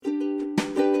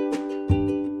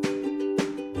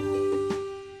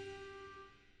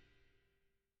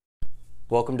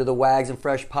Welcome to the Wags and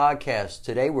Fresh podcast.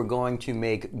 Today we're going to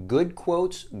make good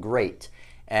quotes great.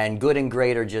 And good and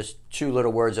great are just two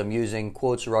little words I'm using.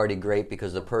 Quotes are already great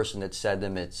because the person that said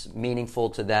them, it's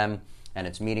meaningful to them and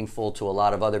it's meaningful to a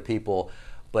lot of other people.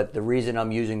 But the reason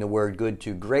I'm using the word good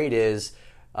to great is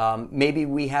maybe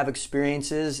we have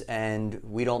experiences and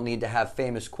we don't need to have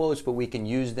famous quotes, but we can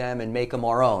use them and make them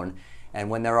our own. And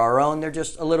when they're our own, they're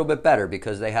just a little bit better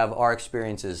because they have our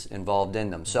experiences involved in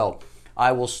them. So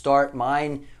I will start.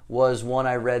 Mine was one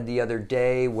I read the other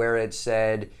day where it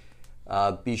said,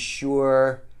 be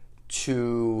sure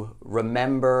to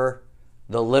remember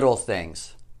the little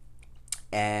things.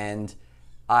 And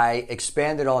I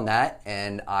expanded on that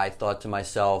and I thought to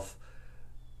myself,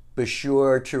 be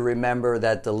sure to remember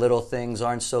that the little things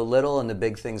aren't so little and the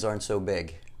big things aren't so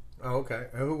big. Oh, okay.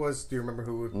 And do you remember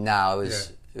who? No,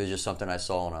 it was just something I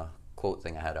saw on a quote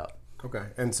thing I had up. Okay.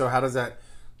 And so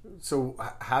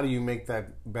how do you make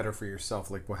that better for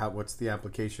yourself? Like, what's the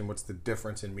application? What's the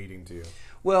difference in meaning to you?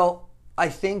 Well, I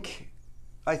think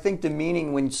the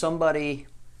meaning when somebody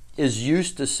is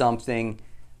used to something,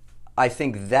 I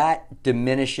think that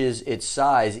diminishes its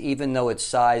size, even though its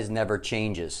size never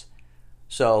changes.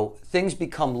 So things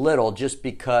become little just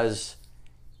because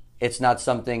it's not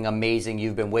something amazing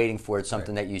you've been waiting for. It's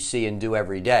something that you see and do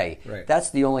every day. Right. That's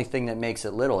the only thing that makes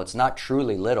it little. It's not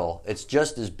truly little. It's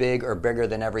just as big or bigger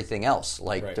than everything else,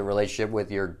 like the relationship with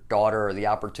your daughter or the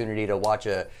opportunity to watch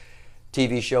a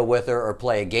TV show with her or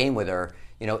play a game with her,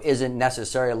 isn't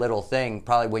necessarily a little thing.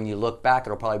 Probably when you look back,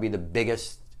 it'll probably be the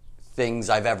biggest things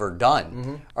I've ever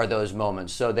done are those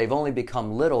moments. So they've only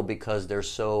become little because they're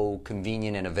so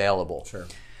convenient and available. Sure.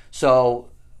 So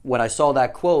when I saw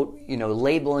that quote,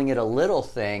 labeling it a little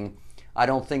thing, I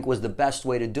don't think was the best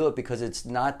way to do it because it's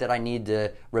not that I need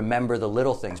to remember the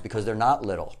little things because they're not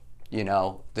little.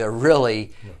 They're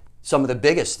really some of the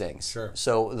biggest things. Sure.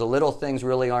 So the little things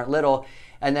really aren't little.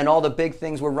 And then all the big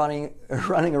things we're running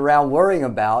around worrying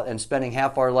about and spending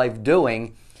half our life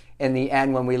doing, in the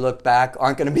end, when we look back,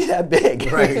 aren't going to be that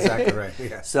big. Right, exactly right.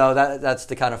 Yeah. So that's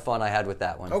the kind of fun I had with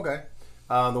that one. Okay.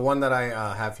 The one that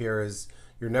I have here is,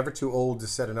 you're never too old to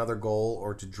set another goal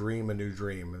or to dream a new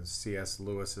dream. C.S.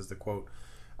 Lewis is the quote.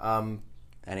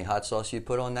 Any hot sauce you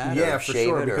put on that? Yeah, or for shave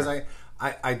sure. it, Because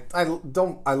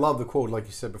I love the quote, like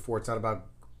you said before. It's not about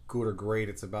good or great.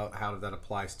 It's about how that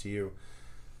applies to you.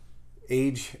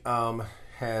 Age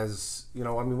has,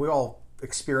 we all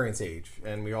experience age,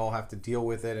 and we all have to deal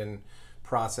with it and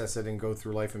process it and go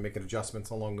through life and make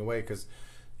adjustments along the way because,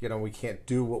 we can't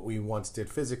do what we once did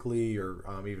physically or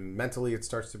even mentally. It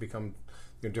starts to become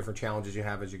different challenges you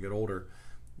have as you get older.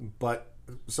 But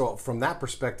so from that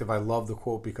perspective, I love the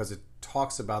quote because it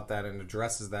talks about that and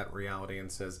addresses that reality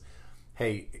and says,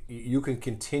 hey, you can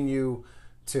continue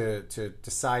to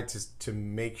decide to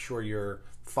make sure you're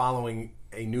following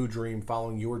a new dream,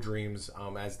 following your dreams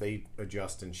as they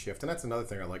adjust and shift. And that's another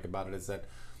thing I like about it is that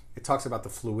it talks about the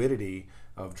fluidity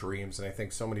of dreams. And I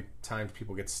think so many times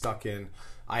people get stuck in,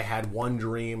 I had one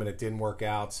dream and it didn't work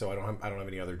out, so I don't have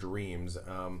any other dreams.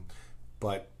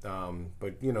 But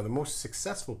the most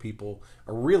successful people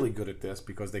are really good at this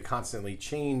because they constantly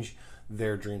change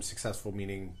their dreams. Successful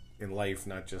meaning in life,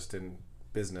 not just in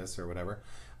business or whatever.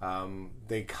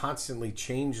 They constantly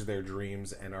change their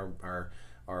dreams and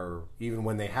are even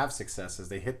when they have successes,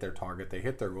 they hit their target, they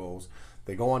hit their goals,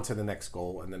 they go on to the next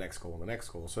goal and the next goal and the next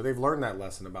goal. So they've learned that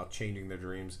lesson about changing their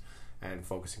dreams and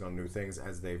focusing on new things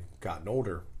as they've gotten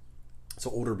older. So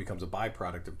older becomes a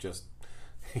byproduct of just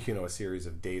a series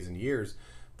of days and years,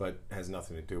 but has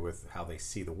nothing to do with how they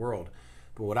see the world.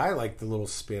 But what I like the little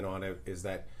spin on it is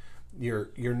that you're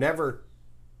never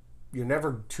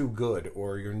too good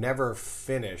or you're never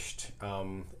finished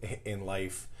in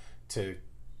life to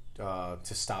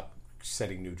stop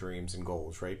setting new dreams and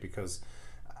goals, right? Because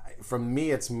from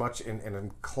me, it's much and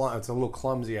it's a little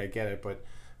clumsy. I get it, but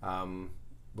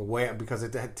because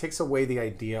it takes away the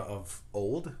idea of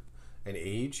old and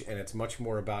age, and it's much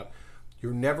more about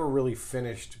you're never really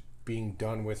finished being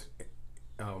done with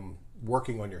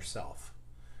working on yourself,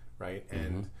 right?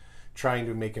 And trying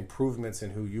to make improvements in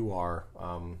who you are,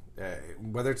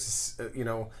 whether it's,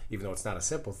 even though it's not a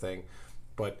simple thing,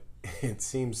 but it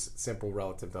seems simple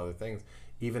relative to other things,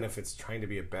 even if it's trying to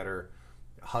be a better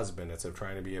husband, it's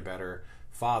trying to be a better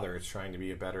father, it's trying to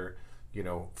be a better,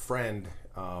 friend,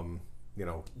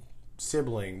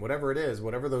 sibling, whatever it is,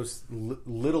 whatever those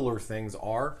littler things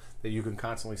are that you can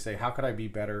constantly say, how could I be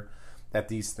better at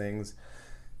these things?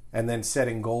 And then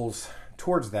setting goals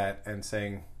towards that and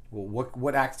saying, well,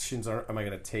 what actions am I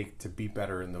going to take to be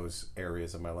better in those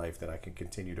areas of my life that I can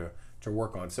continue to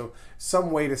work on? So some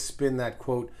way to spin that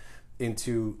quote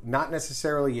into not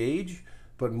necessarily age,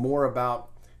 but more about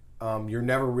you're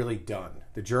never really done.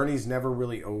 The journey's never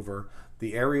really over.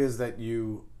 The areas that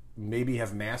you maybe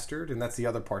have mastered, and that's the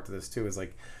other part to this too, is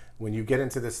like when you get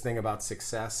into this thing about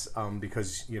success,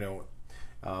 because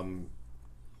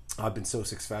I've been so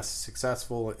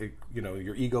successful,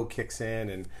 your ego kicks in,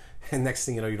 and next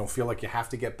thing you know, you don't feel like you have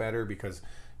to get better because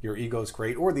your ego's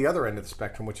great. Or the other end of the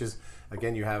spectrum, which is,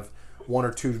 again, you have one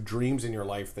or two dreams in your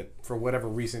life that for whatever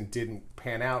reason didn't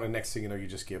pan out, and next thing you know, you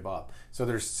just give up. So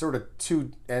there's sort of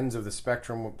two ends of the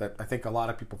spectrum that I think a lot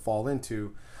of people fall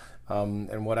into,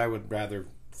 and what I would rather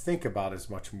think about is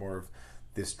much more of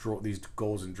these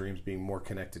goals and dreams being more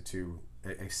connected to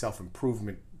a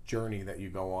self-improvement journey that you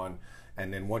go on.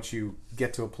 And then once you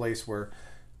get to a place where,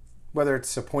 whether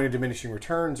it's a point of diminishing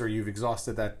returns or you've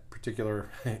exhausted that particular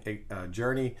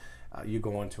journey, you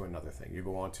go on to another thing. You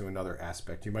go on to another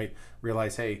aspect. You might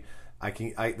realize, hey,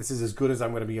 this is as good as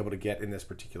I'm going to be able to get in this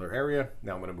particular area.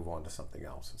 Now I'm going to move on to something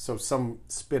else. So some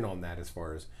spin on that as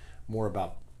far as more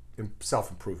about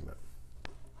self-improvement.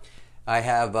 I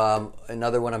have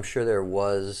another one. I'm sure there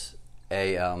was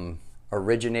a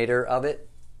originator of it,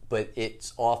 but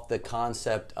it's off the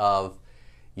concept of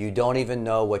you don't even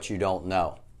know what you don't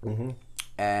know. Mm-hmm.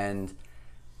 And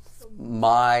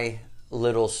my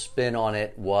little spin on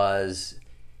it was,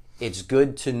 it's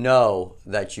good to know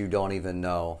that you don't even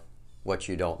know what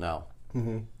you don't know.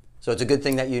 Mm-hmm. So it's a good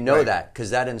thing that you know that, because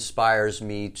that inspires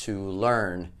me to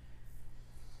learn.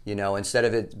 Instead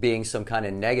of it being some kind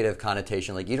of negative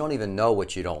connotation, like you don't even know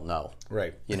what you don't know.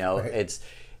 Right. It's,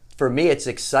 for me, it's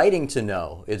exciting to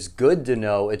know. It's good to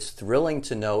know. It's thrilling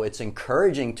to know. It's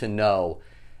encouraging to know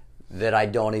that I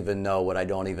don't even know what I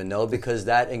don't even know, because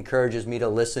that encourages me to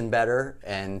listen better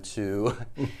and to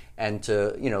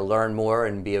learn more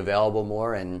and be available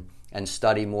more and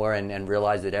study more and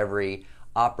realize that every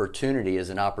opportunity is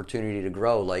an opportunity to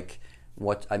grow. Like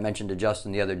what I mentioned to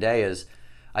Justin the other day is,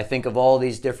 I think of all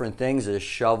these different things as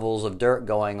shovels of dirt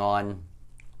going on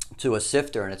to a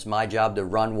sifter, and it's my job to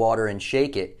run water and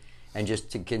shake it and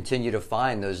just to continue to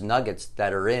find those nuggets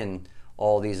that are in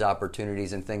all these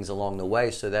opportunities and things along the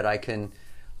way, so that I can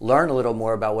learn a little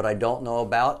more about what I don't know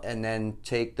about, and then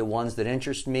take the ones that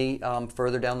interest me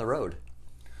further down the road.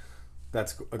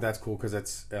 That's cool, because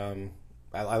that's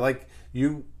I like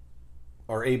you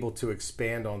are able to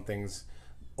expand on things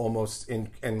almost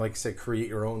and like I said, create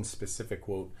your own specific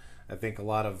quote. I think a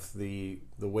lot of the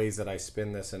ways that I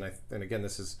spin this, and again,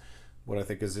 this is what I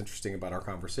think is interesting about our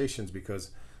conversations, because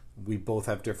we both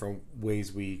have different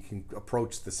ways we can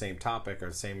approach the same topic or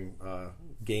the same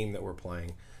game that we're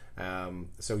playing.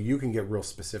 So you can get real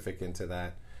specific into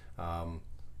that,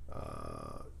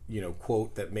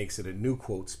 quote that makes it a new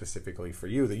quote specifically for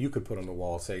you that you could put on the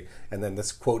wall, say, and then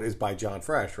this quote is by John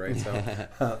Fresh, right?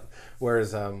 So,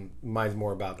 whereas mine's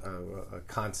more about a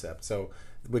concept. So,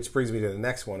 which brings me to the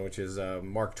next one, which is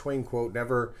Mark Twain quote: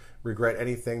 "Never regret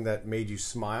anything that made you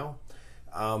smile."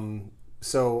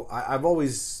 So I've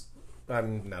always,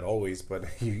 I'm not always, but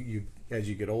you as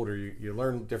you get older, you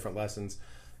learn different lessons.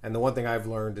 And the one thing I've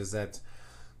learned is that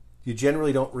you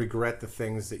generally don't regret the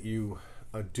things that you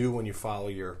do when you follow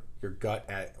your gut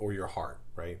or your heart,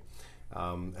 right?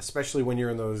 Especially when you're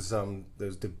in those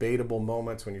debatable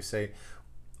moments when you say,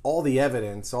 all the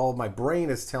evidence, all my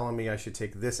brain is telling me I should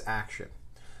take this action,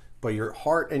 but your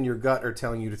heart and your gut are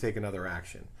telling you to take another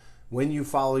action. When you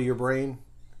follow your brain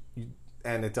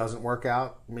and it doesn't work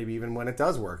out, maybe even when it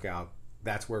does work out,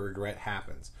 that's where regret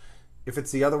happens. If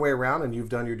it's the other way around and you've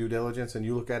done your due diligence and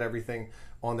you look at everything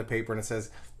on the paper and it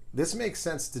says, this makes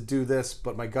sense to do this,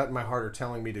 but my gut and my heart are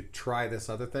telling me to try this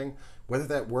other thing, whether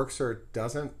that works or it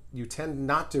doesn't, you tend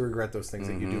not to regret those things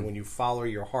that you do when you follow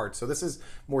your heart. So this is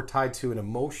more tied to an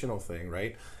emotional thing,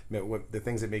 right? The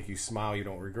things that make you smile, you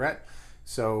don't regret.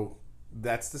 So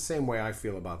that's the same way I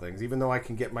feel about things. Even though I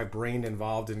can get my brain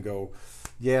involved and go,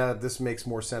 yeah, this makes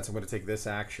more sense, I'm going to take this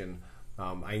action.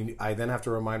 I then have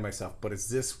to remind myself, but is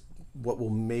this what will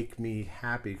make me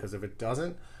happy? Because if it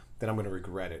doesn't, then I'm going to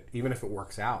regret it, even if it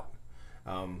works out.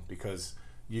 Because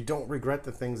you don't regret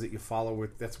the things that you follow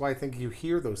with. That's why I think you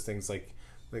hear those things like,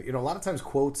 a lot of times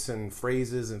quotes and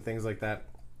phrases and things like that,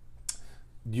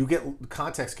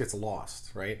 context gets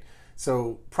lost, right?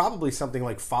 So probably something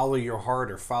like follow your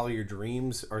heart or follow your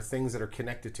dreams are things that are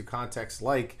connected to context,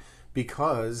 like,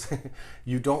 because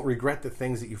you don't regret the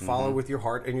things that you follow with your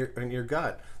heart and your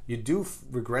gut. You do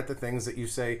regret the things that you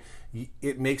say,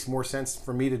 it makes more sense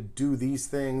for me to do these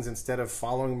things instead of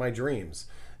following my dreams.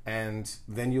 And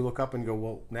then you look up and go,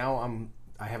 well, now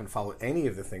I haven't followed any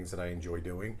of the things that I enjoy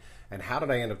doing. And how did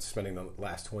I end up spending the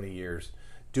last 20 years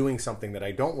doing something that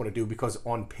I don't want to do because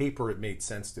on paper it made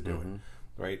sense to do it?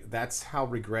 right? That's how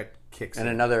regret kicks And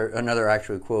in. another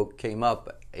actual quote came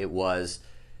up. It was,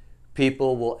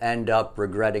 people will end up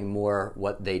regretting more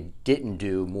what they didn't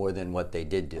do more than what they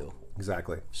did do.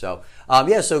 Exactly. So,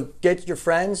 so get your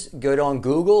friends, go on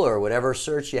Google or whatever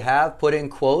search you have, put in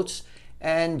quotes,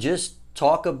 and just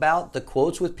talk about the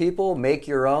quotes with people, make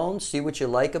your own, see what you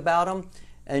like about them,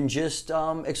 and just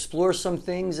explore some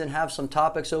things and have some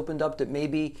topics opened up that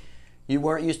maybe you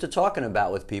weren't used to talking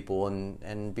about with people,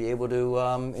 and be able to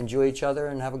enjoy each other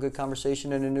and have a good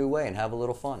conversation in a new way and have a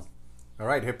little fun. All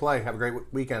right, hit play. Have a great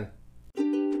weekend.